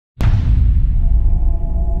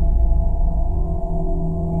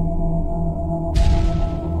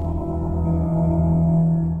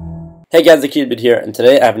Hey guys, TheCubedude here, and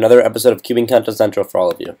today I have another episode of Cubing Contest Central for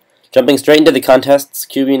all of you. Jumping straight into the contests,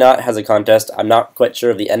 Cubemenot has a contest. I'm not quite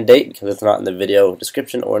sure of the end date because it's not in the video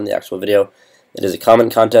description or in the actual video. It is a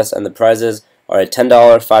comment contest, and the prizes are a $10,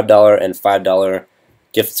 $5, and $5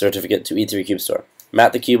 gift certificate to E3 Cube Store.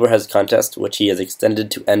 Matt the Cuber has a contest, which he has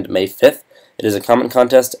extended to end May 5th. It is a comment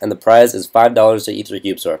contest, and the prize is $5 to E3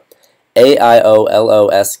 Cube Store.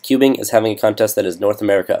 Aioloscubing is having a contest that is North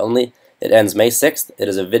America only. It ends May 6th. It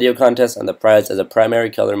is a video contest, and the prize is a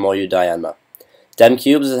primary color Moyu Dianma.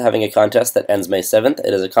 DemCubes is having a contest that ends May 7th.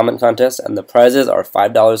 It is a comment contest, and the prizes are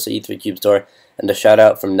 $5 to E3 Cube Store, and a shout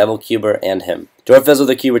out from NinjaCubing and him. Jorfizle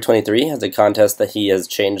the Cuber 23 has a contest that he has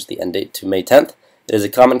changed the end date to May 10th. It is a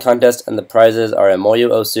comment contest, and the prizes are a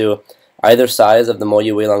Moyu Oovoo, either size of the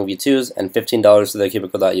Moyu Weilong V2s, and $15 to the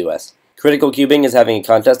cubicle.us. CriticalCubing is having a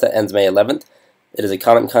contest that ends May 11th. It is a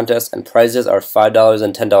comment contest, and prizes are $5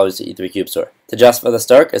 and $10 to E3 Cube Store.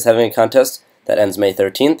 TejasvaTheStark is having a contest that ends May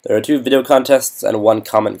 13th. There are 2 video contests and 1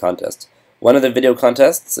 comment contest. One of the video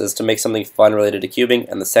contests is to make something fun related to cubing,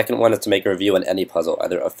 and the second one is to make a review on any puzzle,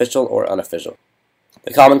 either official or unofficial.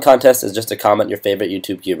 The comment contest is just to comment your favorite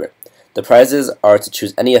YouTube cuber. The prizes are to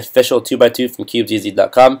choose any official 2x2 from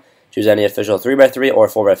CubesEasy.com, choose any official 3x3 or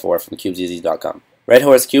 4x4 from CubesEasy.com.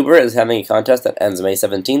 RedHorseCuber is having a contest that ends May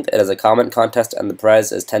 17th. It is a comment contest, and the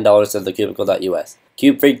prize is $10 to the cubicle.us.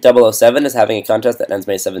 CubeFreak007 is having a contest that ends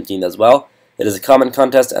May 17th as well. It is a comment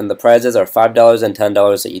contest, and the prizes are $5 and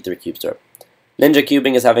 $10 to E3 Cube Store.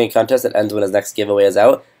 NinjaCubing is having a contest that ends when his next giveaway is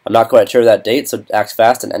out. I'm not quite sure of that date, so act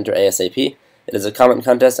fast and enter ASAP. It is a comment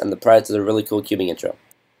contest, and the prize is a really cool cubing intro.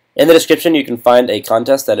 In the description, you can find a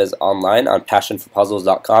contest that is online on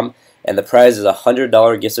passionforpuzzles.com, and the prize is a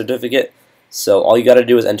 $100 gift certificate. So all you got to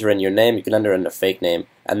do is enter in your name. You can enter in a fake name,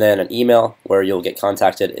 and then an email where you'll get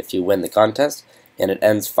contacted if you win the contest. And it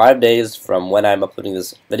ends 5 days from when I'm uploading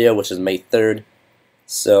this video, which is May 3rd.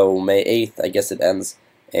 So May 8th, I guess it ends.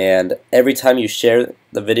 And every time you share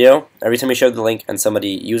the video, every time you share the link and somebody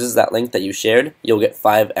uses that link that you shared, you'll get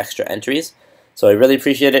 5 extra entries. So I really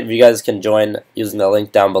appreciate it. If you guys can join using the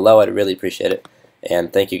link down below, I'd really appreciate it.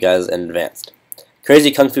 And thank you guys in advance.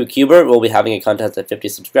 Crazy Kung Fu Cuber will be having a contest at 50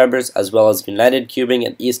 subscribers, as well as United Cubing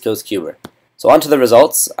and East Coast Cuber. So on to the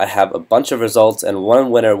results. I have a bunch of results, and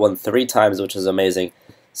one winner won 3 times, which is amazing.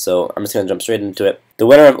 So I'm just going to jump straight into it. The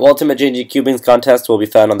winner of Ultimate NinjaCubing's contest will be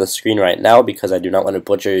found on the screen right now because I do not want to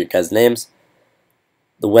butcher your guys' names.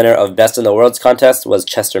 The winner of Best in the World's contest was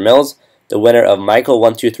Chester Mills. The winner of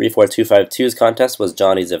Michael12342252's contest was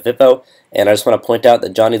Johnny Zafifo, and I just want to point out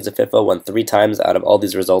that Johnny Zafifo won 3 times out of all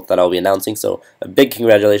these results that I'll be announcing, so a big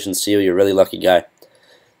congratulations to you, you're a really lucky guy.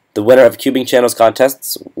 The winner of Cubing Channel's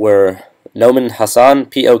contests were Noman Hassan,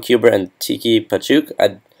 P.O. Cuber, and Tiki Pachuk.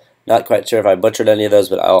 I'm not quite sure if I butchered any of those,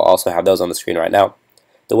 but I'll also have those on the screen right now.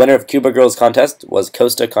 The winner of Cuba Girls contest was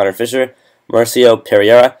Costa Connor Fisher, Marcio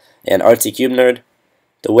Pereira, and Artsy Cube Nerd.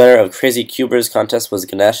 The winner of Crazy Cubers contest was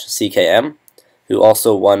Ganesh CKM, who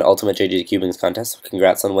also won Ultimate JGCubing's contest. So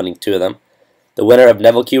congrats on winning 2 of them. The winner of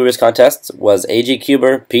Neville Cubers contest was AG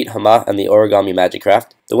Cuber, Pete Hama, and the Origami Magic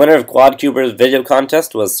Craft. The winner of Quad Cubers video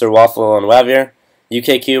contest was Sir Waffle and Wavier,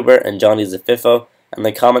 UK Cuber, and Johnny Zafifo, and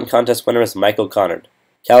the comment contest winner is Michael Connard.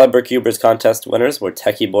 Caliber Cubers contest winners were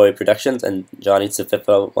Techie Boy Productions and Johnny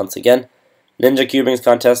Zafifo once again. NinjaCubing's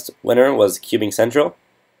contest winner was Cubing Central.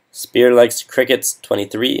 Spear Likes Crickets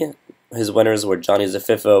 23. His winners were Johnny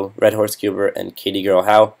Zafifo, RedHorseCuber, and Katie Girl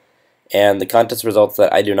How. And the contest results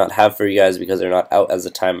that I do not have for you guys because they're not out at the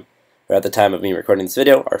time of me recording this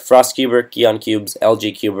video are FrostCuber, KeonCubes,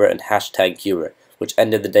 LGCuber, and #Cuber, which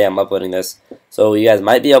ended the day I'm uploading this. So you guys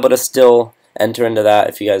might be able to still enter into that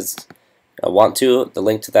if you guys want to. The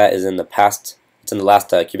link to that is in the past. It's in the last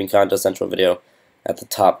Cubing Contest Central video at the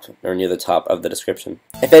top or near the top of the description.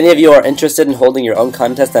 If any of you are interested in holding your own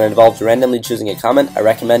contest that involves randomly choosing a comment, I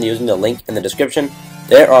recommend using the link in the description.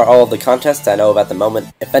 There are all of the contests I know of at the moment.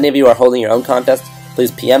 If any of you are holding your own contest,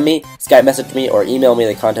 please PM me, Skype message me, or email me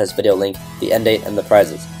the contest video link, the end date, and the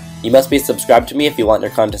prizes. You must be subscribed to me if you want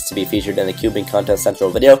your contest to be featured in a Cubing Contest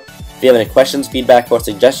Central video. If you have any questions, feedback, or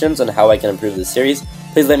suggestions on how I can improve this series,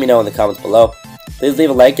 please let me know in the comments below. Please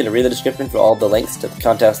leave a like and read the description for all the links to the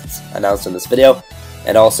contests announced in this video,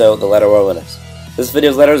 and also the letter war winners. This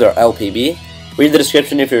video's letters are LPB. Read the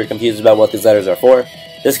description if you're confused about what these letters are for.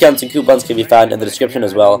 Discounts and coupons can be found in the description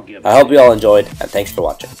as well. I hope you all enjoyed, and thanks for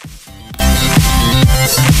watching.